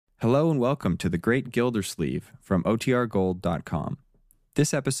Hello and welcome to The Great Gildersleeve from OTRGold.com.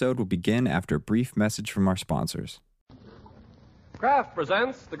 This episode will begin after a brief message from our sponsors. Kraft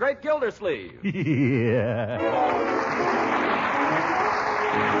presents The Great Gildersleeve. Yeah.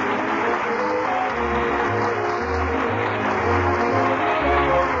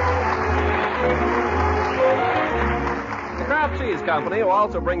 The Kraft Cheese Company, who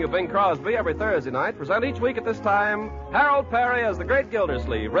also bring you Bing Crosby every Thursday night, present each week at this time Harold Perry as The Great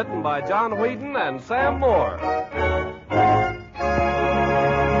Gildersleeve, written by John Whedon and Sam Moore.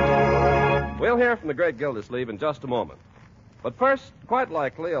 We'll hear from The Great Gildersleeve in just a moment. But first, quite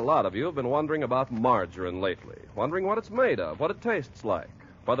likely, a lot of you have been wondering about margarine lately, wondering what it's made of, what it tastes like,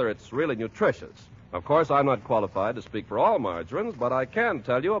 whether it's really nutritious. Of course, I'm not qualified to speak for all margarines, but I can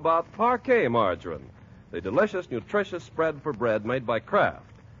tell you about Parquet margarine, the delicious, nutritious spread for bread made by Kraft.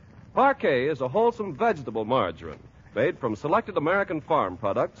 Parquet is a wholesome vegetable margarine made from selected American farm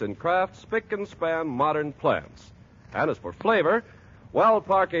products in Kraft's spick and span modern plants. And as for flavor, well,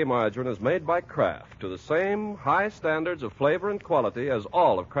 Parquet margarine is made by Kraft to the same high standards of flavor and quality as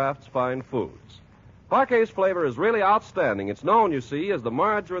all of Kraft's fine foods. Parquet's flavor is really outstanding. It's known, you see, as the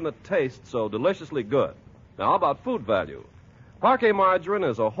margarine that tastes so deliciously good. Now, how about food value? Parquet margarine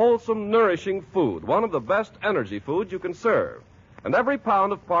is a wholesome, nourishing food, one of the best energy foods you can serve. And every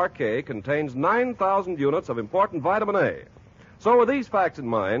pound of Parquet contains 9,000 units of important vitamin A. So with these facts in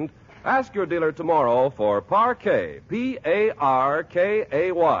mind, ask your dealer tomorrow for Parquet, P-A-R-K-A-Y.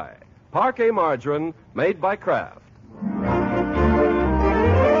 Parquet margarine made by Kraft.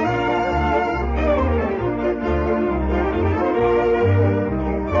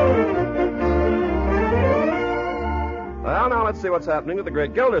 Now, let's see what's happening to the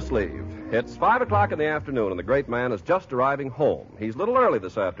Great Gildersleeve. It's 5 o'clock in the afternoon, and the great man is just arriving home. He's a little early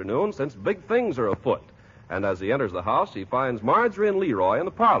this afternoon, since big things are afoot. And as he enters the house, he finds Marjorie and Leroy in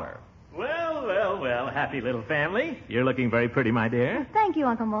the parlor. Well, happy little family. You're looking very pretty, my dear. Thank you,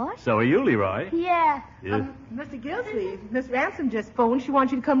 Uncle Morse. So are you, Leroy. Yeah. Mr. Gildersleeve, Miss Ransom just phoned. She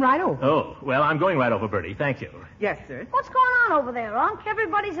wants you to come right over. Oh, well, I'm going right over, Bertie. Thank you. Yes, sir. What's going on over there, Unc?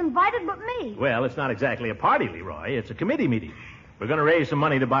 Everybody's invited but me. Well, it's not exactly a party, Leroy. It's a committee meeting. We're going to raise some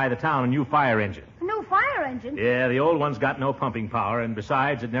money to buy the town a new fire engine. A new fire engine? Yeah, the old one's got no pumping power, and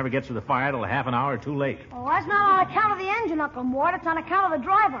besides, it never gets to the fire till a half an hour too late. Oh, that's not on account of the engine, Uncle Mort. It's on account of the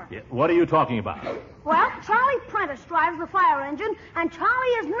driver. Yeah, what are you talking about? Well, Charlie Prentice drives the fire engine, and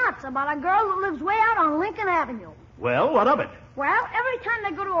Charlie is nuts about a girl that lives way out on Lincoln Avenue. Well, what of it? Well, every time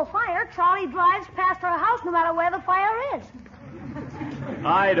they go to a fire, Charlie drives past her house no matter where the fire is.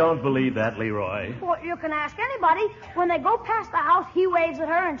 I don't believe that, Leroy. Well, you can ask anybody. When they go past the house, he waves at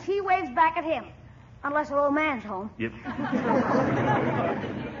her, and she waves back at him. Unless her old man's home. Yep.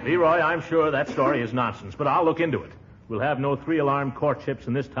 Leroy, I'm sure that story is nonsense, but I'll look into it. We'll have no three-alarm courtships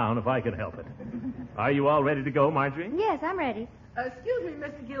in this town if I can help it. Are you all ready to go, Marjorie? Yes, I'm ready. Excuse me,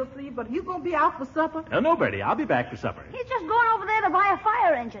 Mr. Gildersleeve, but are you going to be out for supper? No, Bertie. I'll be back for supper. He's just going over there to buy a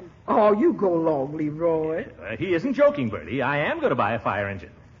fire engine. Oh, you go along, Leroy. He isn't joking, Bertie. I am going to buy a fire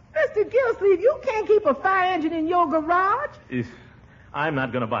engine. Mr. Gildersleeve, you can't keep a fire engine in your garage. I'm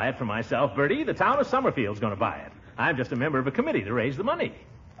not going to buy it for myself, Bertie. The town of Summerfield's going to buy it. I'm just a member of a committee to raise the money.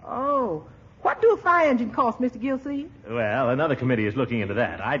 Oh. What do a fire engine cost, Mr. Gildersleeve? Well, another committee is looking into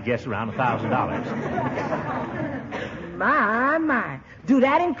that. I'd guess around $1,000. My. Do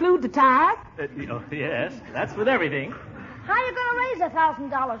that include the tires? Yes, that's with everything. How are you going to raise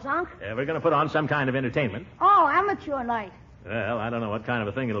 $1,000, Unc? We're going to put on some kind of entertainment. Oh, amateur night. Well, I don't know what kind of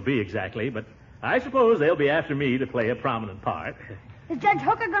a thing it'll be exactly, but I suppose they'll be after me to play a prominent part. Is Judge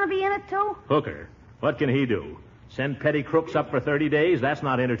Hooker going to be in it, too? Hooker? What can he do? Send petty crooks up for 30 days? That's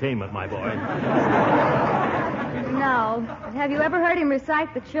not entertainment, my boy. No. Have you ever heard him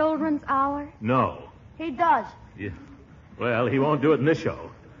recite the Children's Hour? No. He does. Yeah. Well, he won't do it in this show.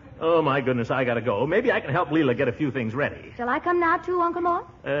 Oh, my goodness, I gotta go. Maybe I can help Leela get a few things ready. Shall I come now, too, Uncle Mort?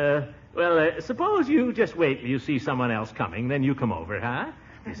 Suppose you just wait till you see someone else coming, then you come over, huh?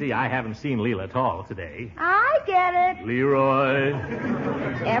 You see, I haven't seen Leela at all today. I get it. Leroy.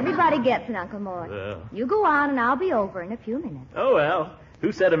 Everybody gets it, Uncle Mort. You go on, and I'll be over in a few minutes. Oh, well,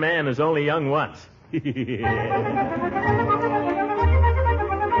 who said a man is only young once?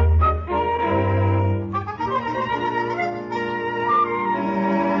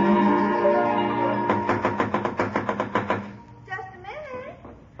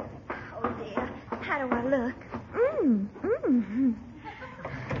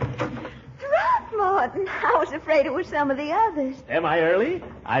 Throckmorton, I was afraid it was some of the others. Am I early?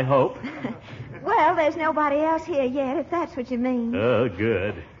 I hope. Well, there's nobody else here yet, if that's what you mean. Oh,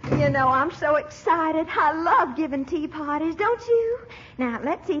 good. You know, I'm so excited. I love giving tea parties, don't you? Now,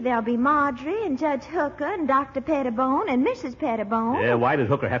 let's see. There'll be Marjorie and Judge Hooker and Dr. Pettibone and Mrs. Pettibone. Yeah, why did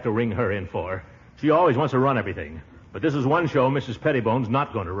Hooker have to ring her in for? She always wants to run everything. But this is one show Mrs. Pettibone's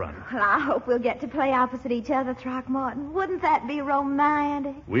not going to run. Well, I hope we'll get to play opposite each other, Throckmorton. Wouldn't that be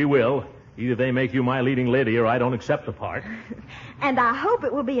romantic? We will. Either they make you my leading lady or I don't accept the part. And I hope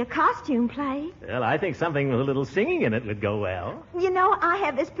it will be a costume play. Well, I think something with a little singing in it would go well. You know, I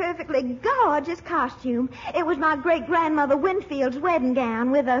have this perfectly gorgeous costume. It was my great-grandmother Winfield's wedding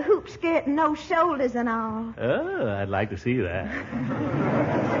gown with a hoop skirt and no shoulders and all. Oh, I'd like to see that.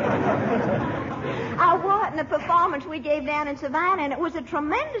 I wore it in a performance we gave down in Savannah, and it was a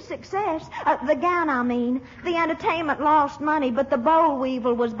tremendous success. The gown, I mean. The entertainment lost money, but the boll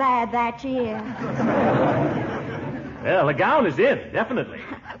weevil was bad that year. Well, the gown is in, definitely.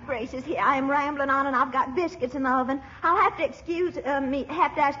 Gracious, here I am rambling on, and I've got biscuits in the oven. I'll have to ask you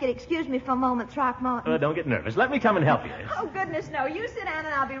to excuse me for a moment, Throckmorton. Don't get nervous. Let me come and help you. Oh, goodness, no. You sit down,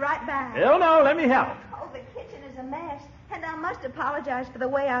 and I'll be right back. Oh, no, let me help. Oh, the kitchen is a mess. And I must apologize for the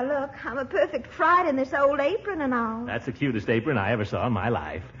way I look. I'm a perfect fright in this old apron and all. That's the cutest apron I ever saw in my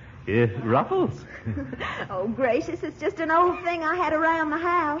life. Ruffles. Oh, gracious, it's just an old thing I had around the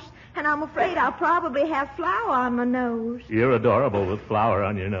house. And I'm afraid I'll probably have flour on my nose. You're adorable with flour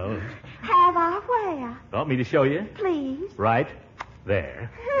on your nose. Have I? Where? Want me to show you? Please. Right there.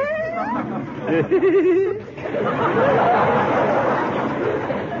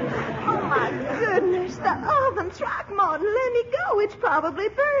 Oh, my goodness, the oven, Throckmorton, let me go. It's probably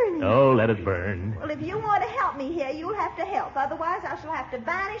burning. Oh, let it burn. Well, if you want to help me here, you'll have to help. Otherwise, I shall have to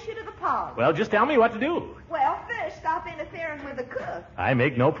banish you to the parlor. Well, just tell me what to do. Well, first, stop interfering with the cook. I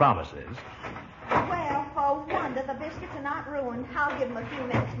make no promises. Well, for wonder, the biscuits are not ruined. I'll give them a few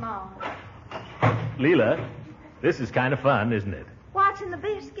minutes more. Leela, this is kind of fun, isn't it? Watching the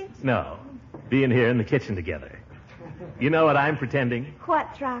biscuits? No. Being here in the kitchen together. You know what I'm pretending?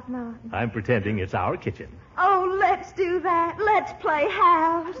 What, Throckmorton? I'm pretending it's our kitchen. Oh, let's do that. Let's play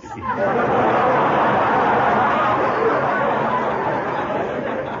house.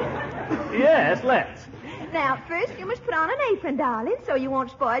 Yes, let's. Now, first you must put on an apron, darling, so you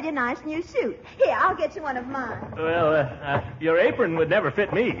won't spoil your nice new suit. Here, I'll get you one of mine. Well, your apron would never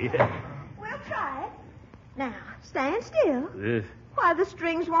fit me. We'll try it. Now, stand still. Why, the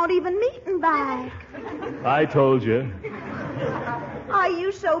strings won't even meet in back. I told you. Are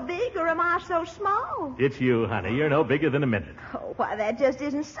you so big or am I so small? It's you, honey. You're no bigger than a minute. Oh, why, that just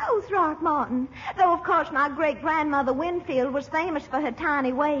isn't so, Throckmorton. Though, of course, my great-grandmother Winfield was famous for her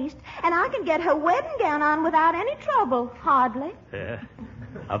tiny waist, and I can get her wedding gown on without any trouble, hardly.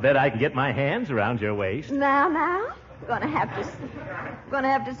 I'll bet I can get my hands around your waist. Now. Gonna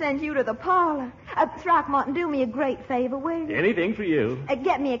have to send you to the parlor. Throckmorton, do me a great favor, will you? Anything for you.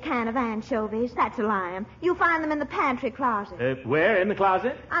 Get me a can of anchovies. That's a lamb. You'll find them in the pantry closet. Where? In the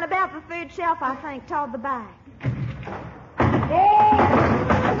closet? On about the third shelf, I think, toward the back.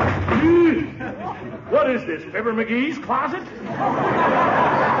 What is this, Fibber McGee's closet?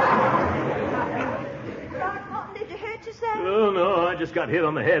 Throckmorton, did you hurt yourself? Oh, no, I just got hit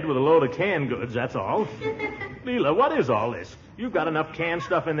on the head with a load of canned goods, that's all. Leela, what is all this? You've got enough canned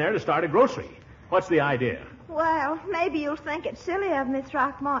stuff in there to start a grocery. What's the idea? Well, maybe you'll think it's silly of me,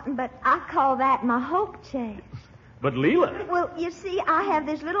 Throckmorton, but I call that my hope chest. But Leela... Well, you see, I have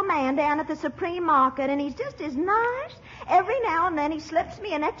this little man down at the Supreme Market, and he's just as nice. Every now and then he slips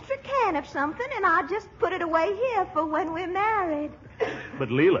me an extra can of something, and I just put it away here for when we're married. But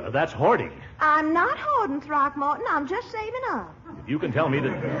Leela, that's hoarding. I'm not hoarding, Throckmorton. I'm just saving up. If you can tell me the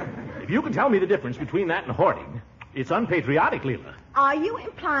difference between that and hoarding, it's unpatriotic, Leela. Are you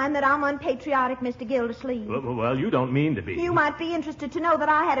implying that I'm unpatriotic, Mr. Gildersleeve? Well, you don't mean to be. You might be interested to know that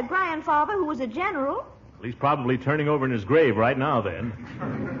I had a grandfather who was a general. Well, he's probably turning over in his grave right now, then.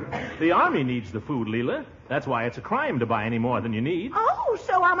 The Army needs the food, Leela. That's why it's a crime to buy any more than you need. Oh,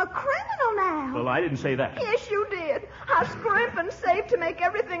 so I'm a criminal now. Well, I didn't say that. Yes, you did. I scrimp and save to make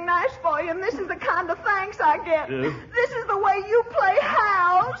everything nice for you, and this is the kind of thanks I get. This is the way you play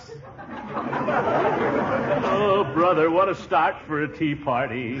house. Oh, brother, what a start for a tea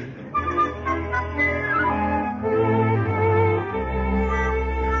party.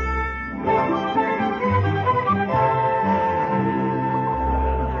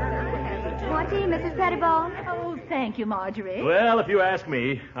 Mrs. Pettibone? Oh, thank you, Marjorie. Well, if you ask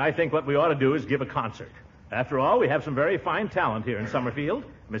me, I think what we ought to do is give a concert. After all, we have some very fine talent here in Summerfield.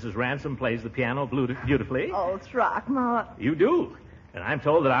 Mrs. Ransom plays the piano beautifully. Oh, Throckmorton. You do. And I'm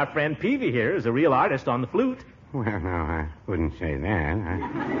told that our friend Peavy here is a real artist on the flute. Well, no, I wouldn't say that.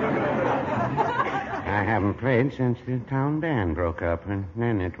 I haven't played since the town band broke up, and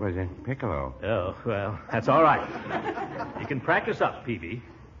then it was a piccolo. Oh, well, that's all right. You can practice up, Peavy.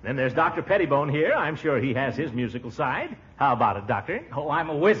 Then there's Dr. Pettibone here. I'm sure he has his musical side. How about it, Doctor? Oh, I'm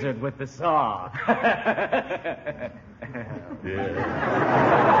a wizard with the saw.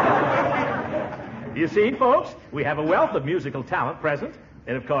 You see, folks, we have a wealth of musical talent present.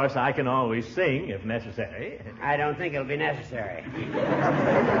 And, of course, I can always sing if necessary. I don't think it'll be necessary.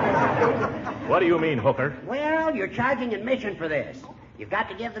 What do you mean, Hooker? Well, you're charging admission for this. You've got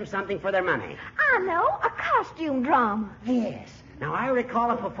to give them something for their money. I know, a costume drama. Yes. Now, I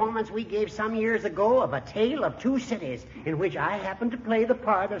recall a performance we gave some years ago of A Tale of Two Cities, in which I happened to play the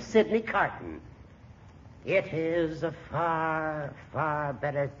part of Sidney Carton. It is a far, far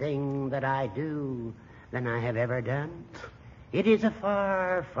better thing that I do than I have ever done. It is a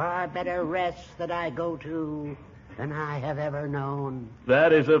far, far better rest that I go to than I have ever known.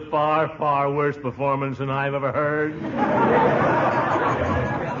 That is a far, far worse performance than I've ever heard.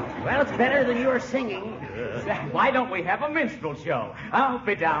 Well, it's better than your singing. Why don't we have a minstrel show? I'll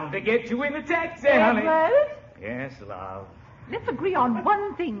be down to get you in a taxi, honey. Edward, Yes, love. let's agree on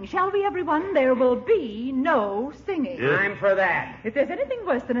one thing, shall we, everyone? There will be no singing. I'm for that. If there's anything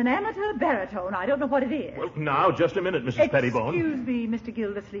worse than an amateur baritone, I don't know what it is. Well, now, just a minute, Mrs. Pettibone. Excuse me, Mr.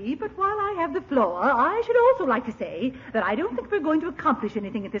 Gildersleeve, but while I have the floor, I should also like to say that I don't think we're going to accomplish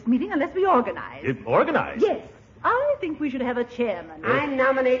anything at this meeting unless we organize. Organized? Yes, I think we should have a chairman. I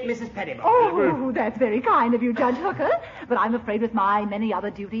nominate Mrs. Pettibone. Oh, that's very kind of you, Judge Hooker. But I'm afraid with my many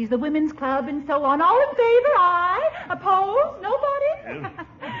other duties, the women's club and so on, all in favor, aye. Opposed? Nobody?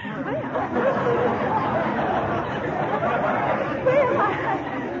 Well,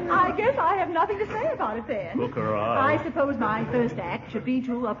 I guess I have nothing to say about it then. Hooker, I suppose my first act should be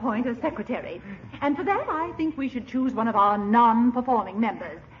to appoint a secretary. And for that, I think we should choose one of our non-performing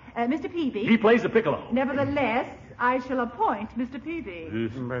members. Mr. Peavy. He plays the piccolo. Nevertheless, I shall appoint Mr. Peavy.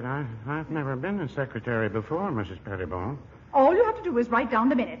 But I've never been a secretary before, Mrs. Pettibone. All you have to do is write down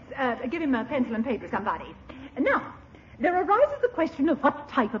the minutes. Give him a pencil and paper, somebody. Now, there arises the question of what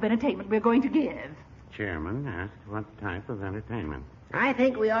type of entertainment we're going to give. Chairman asked what type of entertainment. I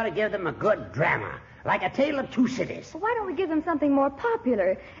think we ought to give them a good drama, like A Tale of Two Cities. Why don't we give them something more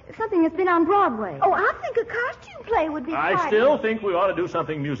popular? Something that's been on Broadway. Oh, I think a costume play would be I quite... still think we ought to do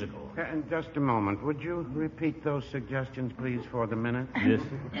something musical. Just a moment. Would you repeat those suggestions, please, for the minute? Yes.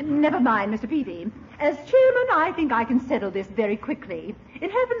 Never mind, Mr. Peavy. As chairman, I think I can settle this very quickly.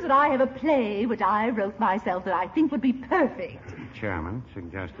 It happens that I have a play which I wrote myself that I think would be perfect. Chairman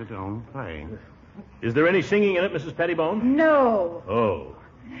suggested own play. Is there any singing in it, Mrs. Pettibone? No. Oh.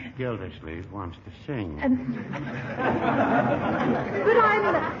 Gildersleeve wants to sing. But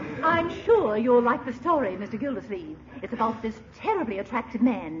I'm sure you'll like the story, Mr. Gildersleeve. It's about this terribly attractive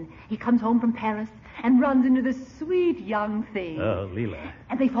man. He comes home from Paris and runs into this sweet young thing. Oh, Leela.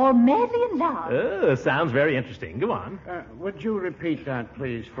 And they fall madly in love. Oh, sounds very interesting. Go on. Would you repeat that,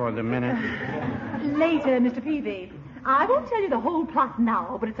 please, for the minute? Later, Mr. Peavy. I won't tell you the whole plot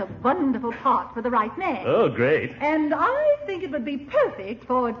now, but it's a wonderful part for the right man. Oh, great. And I think it would be perfect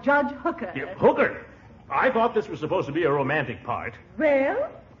for Judge Hooker. Hooker? I thought this was supposed to be a romantic part. Well,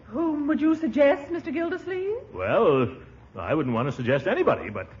 whom would you suggest, Mr. Gildersleeve? Well, I wouldn't want to suggest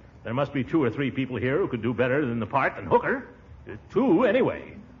anybody, but there must be 2 or 3 people here who could do better than the part than Hooker. 2,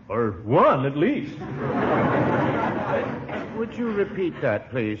 anyway. Or 1, at least. Would you repeat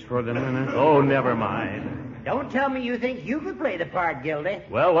that, please, for the minute? Oh, never mind. Don't tell me you think you could play the part, Gildy.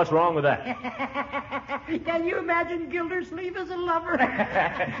 Well, what's wrong with that? Can you imagine Gildersleeve as a lover?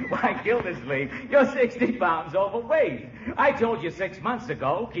 Why, Gildersleeve, you're 60 pounds overweight. I told you 6 months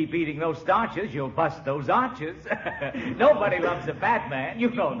ago, keep eating those starches, you'll bust those arches. Nobody loves a fat man,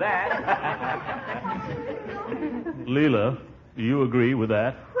 you know that. Leela, do you agree with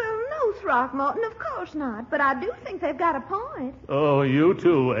that? Well, no, Throckmorton, of course not. But I do think they've got a point. Oh, you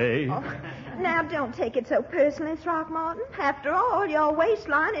too, eh? Oh, now, don't take it so personally, Throckmorton. After all, your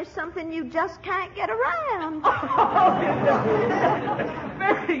waistline is something you just can't get around.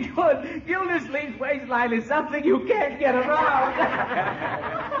 Very good. Gildersleeve's waistline is something you can't get around.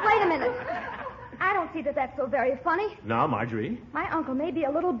 Wait a minute. I don't see that that's so very funny. Now, Marjorie. My uncle may be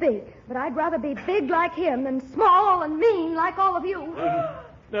a little big, but I'd rather be big like him than small and mean like all of you.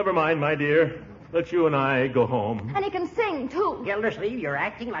 Never mind, my dear. Let you and I go home. And he can sing, too. Gildersleeve, you're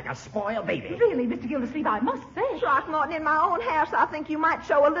acting like a spoiled baby. Really, Mr. Gildersleeve, I must say. Throckmorton, in my own house, I think you might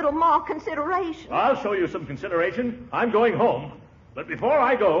show a little more consideration. I'll show you some consideration. I'm going home. But before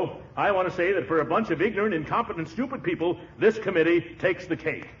I go, I want to say that for a bunch of ignorant, incompetent, stupid people, this committee takes the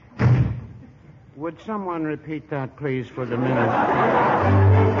cake. Would someone repeat that, please, for the minute?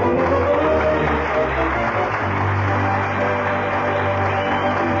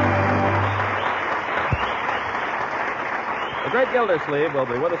 The Great Gildersleeve will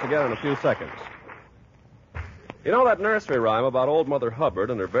be with us again in a few seconds. You know, that nursery rhyme about Old Mother Hubbard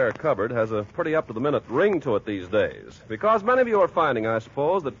and her bare cupboard has a pretty up-to-the-minute ring to it these days. Because many of you are finding, I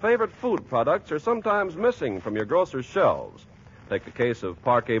suppose, that favorite food products are sometimes missing from your grocer's shelves. Take the case of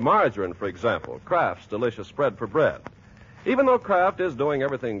Parquet margarine, for example, Kraft's delicious spread for bread. Even though Kraft is doing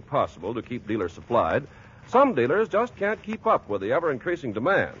everything possible to keep dealers supplied, some dealers just can't keep up with the ever-increasing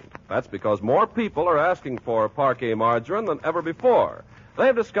demand. That's because more people are asking for Parquet margarine than ever before.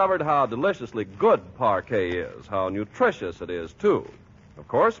 They've discovered how deliciously good Parquet is, how nutritious it is, too. Of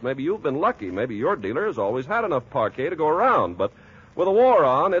course, maybe you've been lucky. Maybe your dealer has always had enough Parquet to go around. But with a war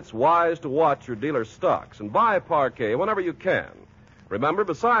on, it's wise to watch your dealer's stocks and buy Parquet whenever you can. Remember,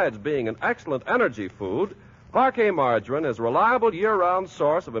 besides being an excellent energy food, Parquet margarine is a reliable year-round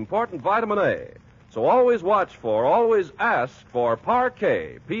source of important vitamin A. So always watch for, always ask for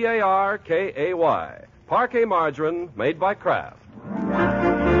Parquet, P-A-R-K-A-Y. Parquet margarine made by Kraft.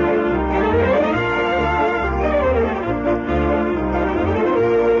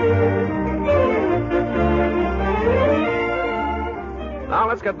 Now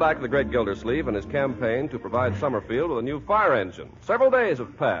let's get back to the great Gildersleeve and his campaign to provide Summerfield with a new fire engine. Several days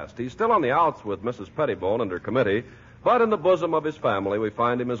have passed. He's still on the outs with Mrs. Pettibone and her committee, but in the bosom of his family we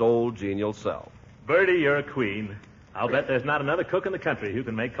find him his old genial self. Bertie, you're a queen. I'll bet there's not another cook in the country who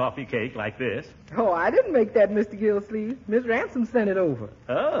can make coffee cake like this. Oh, I didn't make that, Mr. Gildersleeve. Miss Ransom sent it over.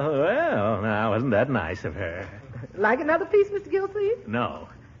 Oh, well, now, wasn't that nice of her? Like another piece, Mr. Gildersleeve? No.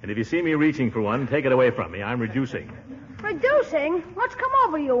 And if you see me reaching for one, take it away from me. I'm reducing. Reducing? What's come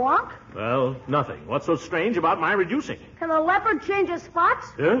over you, Unc? Well, nothing. What's so strange about my reducing? Can the leopard change his spots?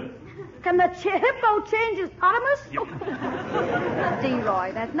 Huh? Can the hippo change his potamus?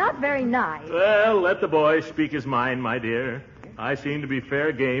 Leroy, that's not very nice. Well, let the boy speak his mind, my dear. I seem to be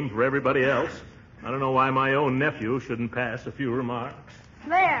fair game for everybody else. I don't know why my own nephew shouldn't pass a few remarks.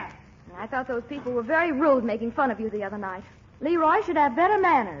 There. I thought those people were very rude making fun of you the other night. Leroy should have better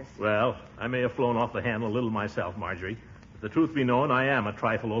manners. Well, I may have flown off the handle a little myself, Marjorie. If the truth be known, I am a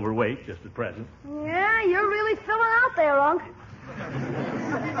trifle overweight just at present. Yeah, you're really filling out there, Unc.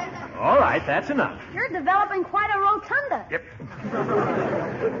 All right, that's enough. You're developing quite a rotunda. Yep.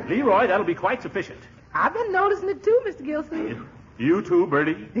 Leroy, that'll be quite sufficient. I've been noticing it too, Mr. Gildersleeve. You too,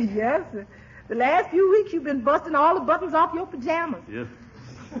 Bertie? Yes, sir. The last few weeks you've been busting all the buttons off your pajamas. Yes.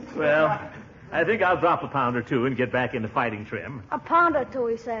 Well, I think I'll drop a pound or two and get back into fighting trim. A pound or two,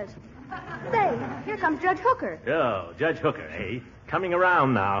 he says. Say, here comes Judge Hooker. Oh, Judge Hooker, eh? Coming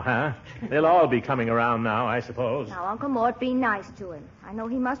around now, huh? They'll all be coming around now, I suppose. Now, Uncle Mort, be nice to him. I know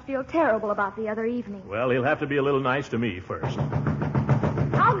he must feel terrible about the other evening. Well, he'll have to be a little nice to me first.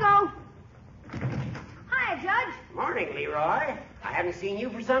 I'll go. Hiya, Judge. Morning, Leroy. I haven't seen you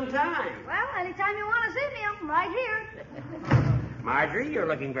for some time. Well, anytime you want to see me, I'm right here. Marjorie, you're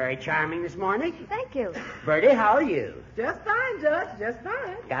looking very charming this morning. Thank you. Bertie, how are you? Just fine, Judge, just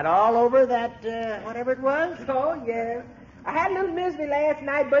fine. Got all over that, whatever it was? Oh, yes. I had a little misery last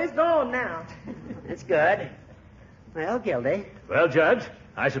night, but it's gone now. That's good. Well, Gildy. Well, Judge,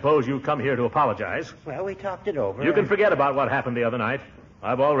 I suppose you come here to apologize. Well, we talked it over. You can forget about what happened the other night.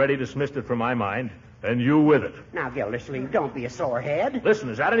 I've already dismissed it from my mind, and you with it. Now, Gildersleeve, don't be a sore head. Listen,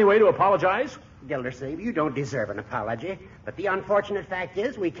 is that any way to apologize? Gildersleeve, you don't deserve an apology. But the unfortunate fact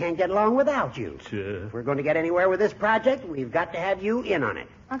is we can't get along without you. If we're going to get anywhere with this project, we've got to have you in on it.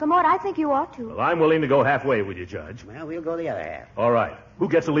 Uncle Mort, I think you ought to. Well, I'm willing to go halfway with you, Judge. Well, we'll go the other half. All right. Who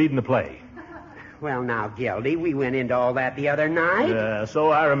gets a lead in the play? Well, now, Gildy, we went into all that the other night. So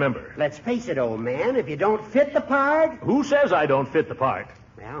I remember. Let's face it, old man, if you don't fit the part... Who says I don't fit the part?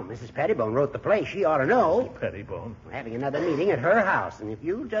 Well, Mrs. Pettibone wrote the play. She ought to know. Pettibone? We're having another meeting at her house, and if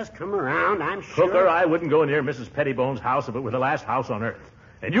you just come around, I'm sure... Hooker, I wouldn't go near Mrs. Pettibone's house if it were the last house on earth.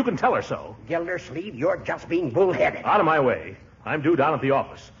 And you can tell her so. Gildersleeve, you're just being bullheaded. Out of my way. I'm due down at the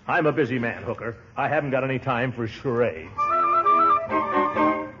office. I'm a busy man, Hooker. I haven't got any time for charades.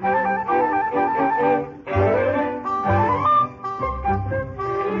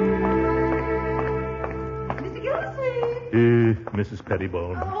 Mr. Gildersleeve. Mrs.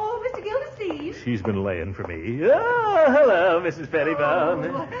 Pettibone. Oh, Mr. Gildersleeve. She's been laying for me. Oh, hello, Mrs. Pettibone.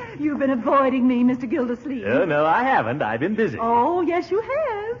 Oh, you've been avoiding me, Mr. Gildersleeve. No, I haven't. I've been busy. Oh, yes, you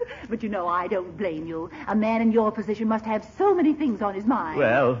have. But you know, I don't blame you. A man in your position must have so many things on his mind.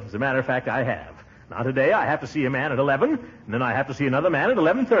 Well, as a matter of fact, I have. Now, today I have to see a man at 11, and then I have to see another man at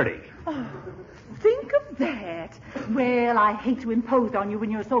 11:30. Oh, think of that. Well, I hate to impose on you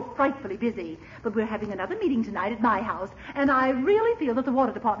when you're so frightfully busy, but we're having another meeting tonight at my house, and I really feel that the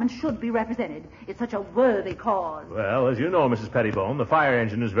water department should be represented. It's such a worthy cause. Well, as you know, Mrs. Pettibone, the fire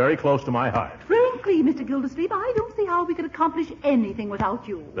engine is very close to my heart. Frankly, Mr. Gildersleeve, I don't see how we could accomplish anything without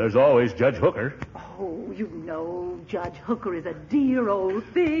you. There's always Judge Hooker. Oh, you know, Judge Hooker is a dear old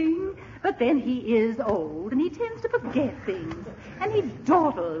thing. But then he is old, and he tends to forget things. And he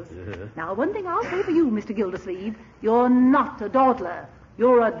dawdles. Now, one thing I'll say for you, Mr. Gildersleeve, you're not a dawdler.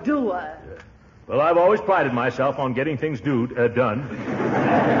 You're a doer. Well, I've always prided myself on getting things done.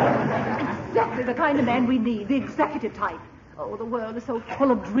 Exactly the kind of man we need, the executive type. Oh, the world is so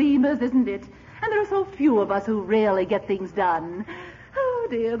full of dreamers, isn't it? And there are so few of us who really get things done. Oh,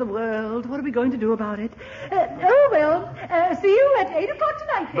 dear, the world. What are we going to do about it? See you at 8 o'clock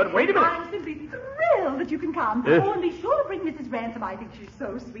tonight. But wait a minute. I'm simply thrilled that you can come. And be sure to bring Mrs. Ransom. I think she's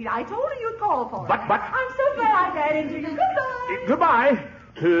so sweet. I told her you'd call for her. But... I'm so glad I ran into you. Goodbye. Goodbye.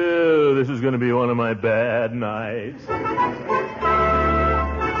 This is going to be one of my bad nights.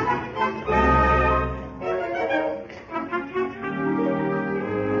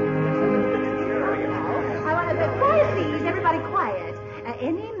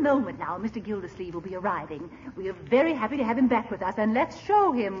 Any moment now, Mr. Gildersleeve will be arriving. We are very happy to have him back with us, and let's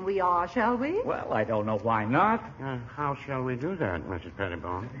show him we are, shall we? Well, I don't know why not. How shall we do that, Mrs.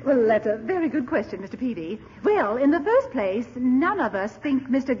 Pettibone? Well, that's a very good question, Mr. Peavy. Well, in the first place, none of us think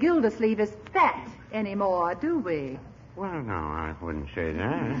Mr. Gildersleeve is fat anymore, do we? Well, no, I wouldn't say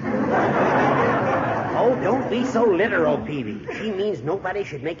that. Oh, don't be so literal, Peavy. She means nobody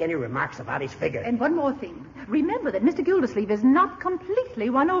should make any remarks about his figure. And one more thing. Remember that Mr. Gildersleeve is not completely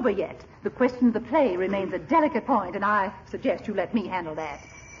won over yet. The question of the play remains a delicate point, and I suggest you let me handle that.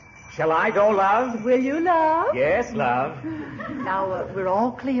 Shall I go, love? Will you, love? Yes, love. Now, we're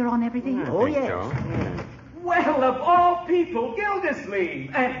all clear on everything? Oh, yes. So. Yeah. Well, of all people,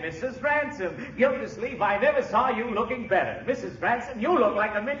 Gildersleeve and Mrs. Ransom. Gildersleeve, I never saw you looking better. Mrs. Ransom, you look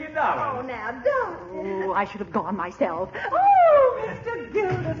like $1 million. Oh, now, don't. Oh, I should have gone myself. Oh, Mr.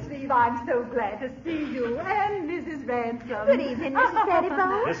 Gildersleeve, I'm so glad to see you and Mrs. Ransom. Good evening, Mrs.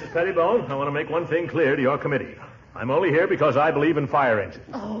 Pettibone. Mrs. Pettibone, I want to make one thing clear to your committee. I'm only here because I believe in fire engines.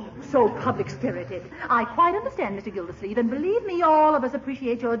 Oh, so public-spirited. I quite understand, Mr. Gildersleeve, and believe me, all of us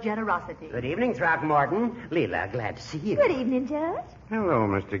appreciate your generosity. Good evening, Throckmorton. Leela, glad to see you. Good evening, Judge. Hello,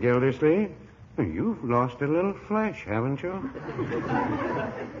 Mr. Gildersleeve. You've lost a little flesh, haven't you?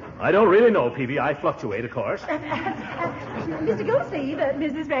 I don't really know, Peavy. I fluctuate, of course. Mr. Gildersleeve,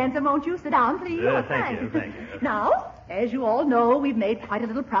 Mrs. Ransom, won't you sit down, please? Thank you. Now, as you all know, we've made quite a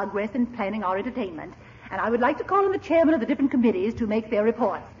little progress in planning our entertainment. And I would like to call on the chairman of the different committees to make their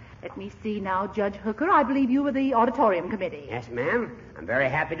reports. Let me see now, Judge Hooker. I believe you were the auditorium committee. Yes, ma'am. I'm very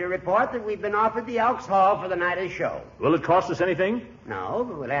happy to report that we've been offered the Elks Hall for the night of the show. Will it cost us anything? No,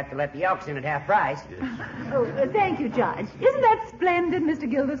 but we'll have to let the Elks in at half price. Oh, thank you, Judge. Isn't that splendid, Mr.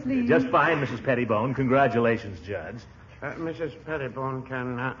 Gildersleeve? Just fine, Mrs. Pettibone. Congratulations, Judge. Mrs. Pettibone,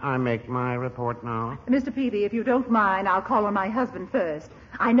 can I make my report now? Mr. Peavy, if you don't mind, I'll call on my husband first.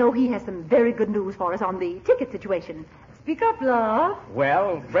 I know he has some very good news for us on the ticket situation. Speak up, love.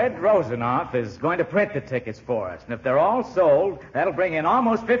 Well, Fred Rosenoff is going to print the tickets for us. And if they're all sold, that'll bring in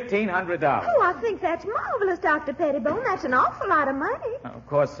almost $1,500. Oh, I think that's marvelous, Dr. Pettibone. That's an awful lot of money. Of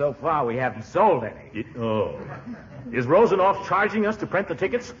course, so far we haven't sold any. Is Rosenoff charging us to print the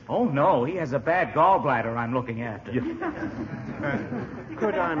tickets? Oh, no. He has a bad gallbladder I'm looking after.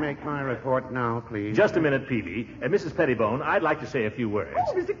 Could I make my report now, please? Just a minute, Peavy. Mrs. Pettibone, I'd like to say a few words.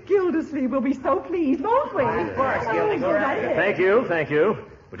 Oh, Mr. Gildersleeve will be so pleased, won't we? Of course, Gildy. Go right ahead. Thank you.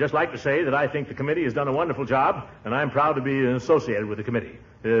 Would just like to say that I think the committee has done a wonderful job, and I'm proud to be associated with the committee.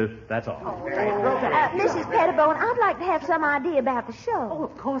 That's all. Mrs. Pettibone, I'd like to have some idea about the show. Oh,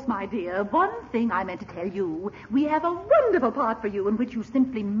 of course, my dear. One thing I meant to tell you. We have a wonderful part for you in which you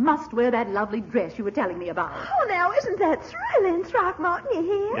simply must wear that lovely dress you were telling me about. Oh, now, isn't that thrilling, Throckmorton? You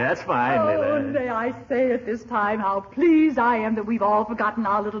hear? That's fine, Oh, Lila. may I say at this time how pleased I am that we've all forgotten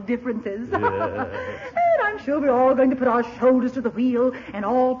our little differences. Yeah. And I'm sure we're all going to put our shoulders to the wheel and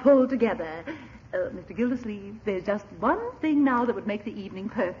all pull together. Mr. Gildersleeve, there's just one thing now that would make the evening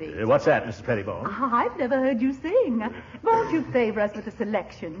perfect. What's that, Mrs. Pettibone? I've never heard you sing. Won't you favor us with a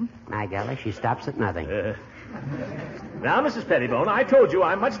selection? My golly, she stops at nothing. Now, Mrs. Pettibone, I told you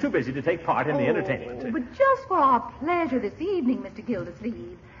I'm much too busy to take part in the entertainment. But just for our pleasure this evening, Mr.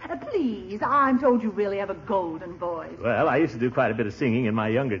 Gildersleeve, please, I'm told you really have a golden voice. Well, I used to do quite a bit of singing in my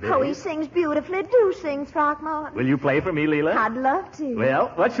younger days. Oh, he sings beautifully. Do sing, Throckmorton. Will you play for me, Leela? I'd love to.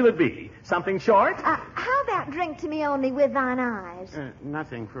 Well, what shall it be? Something short? How about not drink to me only with thine eyes.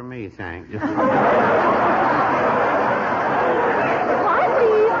 Nothing for me, thanks. Quiet,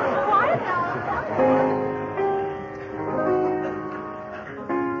 please. Quiet now.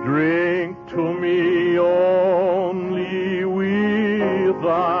 Drink to me only with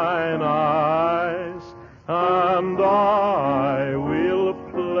thine eyes, and I will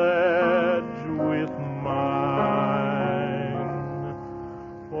pledge with mine.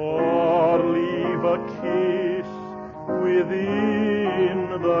 Or leave a kiss within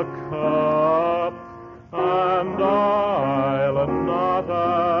the cup, and I'll not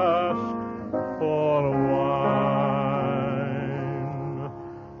ask for wine.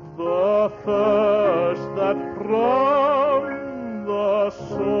 The thirst that from the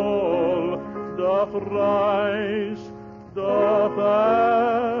soul doth rise, doth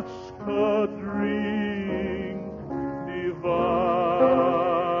ask a drink divine.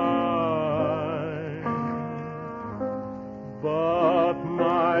 But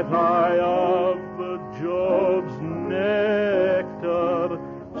might I of Job's nectar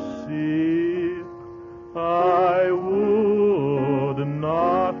sip, I would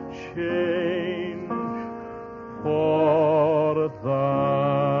not change for thine.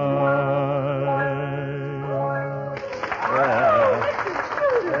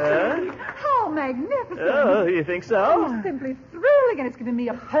 How magnificent. Oh, you think so? Oh, simply thrilling, and it's given me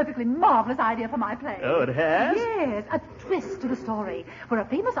a perfectly marvelous idea for my play. Oh, it has? Yes, a twist to the story, where a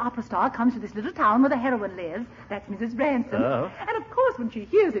famous opera star comes to this little town where the heroine lives. That's Mrs. Ransom. Oh. And of course, when she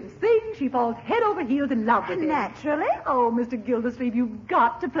hears him sing, she falls head over heels in love with him. Naturally. Oh, Mr. Gildersleeve, you've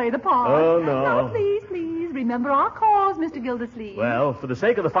got to play the part. Oh, no. No, please, please, remember our cause, Mr. Gildersleeve. Well, for the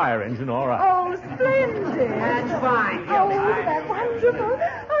sake of the fire engine, all right. Oh, splendid. That's fine, Oh, Gildersleeve. isn't that wonderful?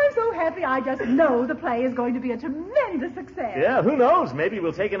 I'm so happy. I just know the play is going to be a tremendous success. Yeah, who knows? Maybe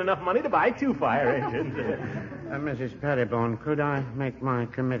we'll take in enough money to buy 2 fire engines. Mrs. Pettibone, could I make my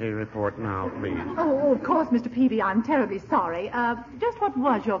committee report now, please? Oh, of course, Mr. Peavy. I'm terribly sorry. Just what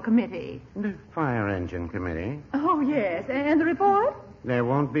was your committee? The fire engine committee. Oh, yes. And the report? There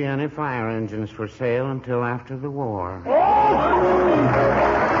won't be any fire engines for sale until after the war.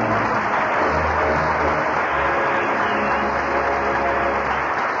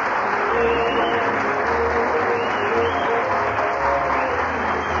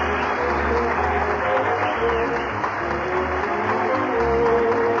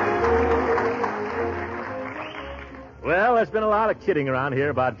 Well, there's been a lot of kidding around here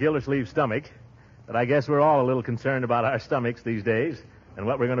about Gildersleeve's stomach, but I guess we're all a little concerned about our stomachs these days and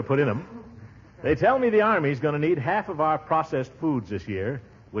what we're going to put in them. They tell me the Army's going to need half of our processed foods this year,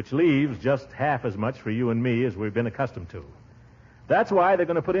 which leaves just half as much for you and me as we've been accustomed to. That's why they're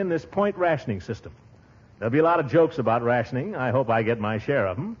going to put in this point rationing system. There'll be a lot of jokes about rationing. I hope I get my share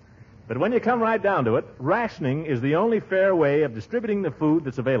of them. But when you come right down to it, rationing is the only fair way of distributing the food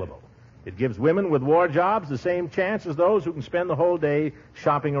that's available. It gives women with war jobs the same chance as those who can spend the whole day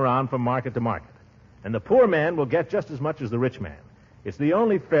shopping around from market to market. And the poor man will get just as much as the rich man. It's the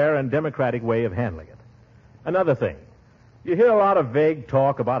only fair and democratic way of handling it. Another thing, you hear a lot of vague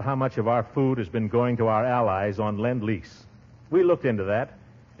talk about how much of our food has been going to our allies on Lend-Lease. We looked into that,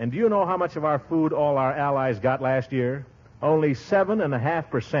 and do you know how much of our food all our allies got last year? Only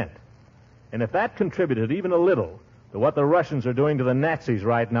 7.5%. And if that contributed even a little to what the Russians are doing to the Nazis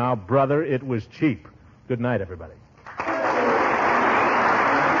right now, brother, it was cheap. Good night, everybody.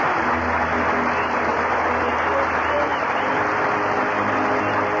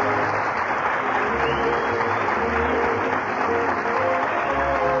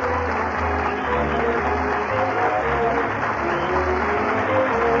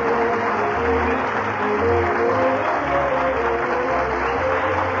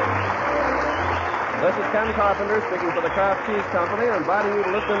 This is Ken Carpenter speaking for the Kraft Cheese Company, inviting you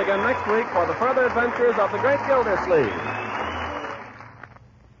to listen in again next week for the further adventures of the Great Gildersleeve.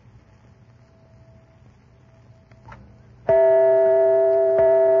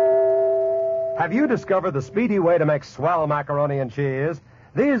 Have you discovered the speedy way to make swell macaroni and cheese?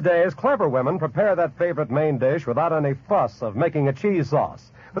 These days, clever women prepare that favorite main dish without any fuss of making a cheese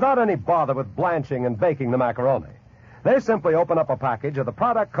sauce, without any bother with blanching and baking the macaroni. They simply open up a package of the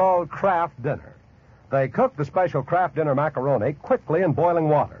product called Kraft Dinner. They cook the special Kraft Dinner macaroni quickly in boiling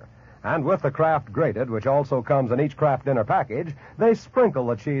water. And with the Kraft Grated, which also comes in each Kraft Dinner package, they sprinkle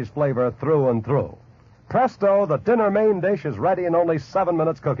the cheese flavor through and through. Presto, the dinner main dish is ready in only 7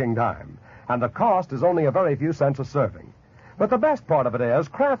 minutes cooking time. And the cost is only a very few cents a serving. But the best part of it is,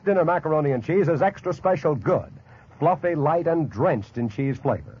 Kraft Dinner macaroni and cheese is extra special good. Fluffy, light, and drenched in cheese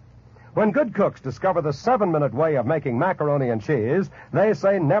flavor. When good cooks discover the 7-minute way of making macaroni and cheese, they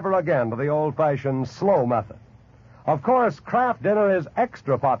say never again to the old-fashioned slow method. Of course, Kraft Dinner is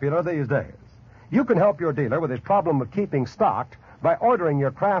extra popular these days. You can help your dealer with his problem of keeping stocked by ordering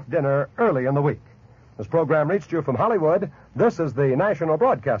your Kraft Dinner early in the week. This program reached you from Hollywood. This is the National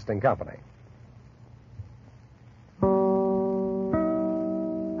Broadcasting Company.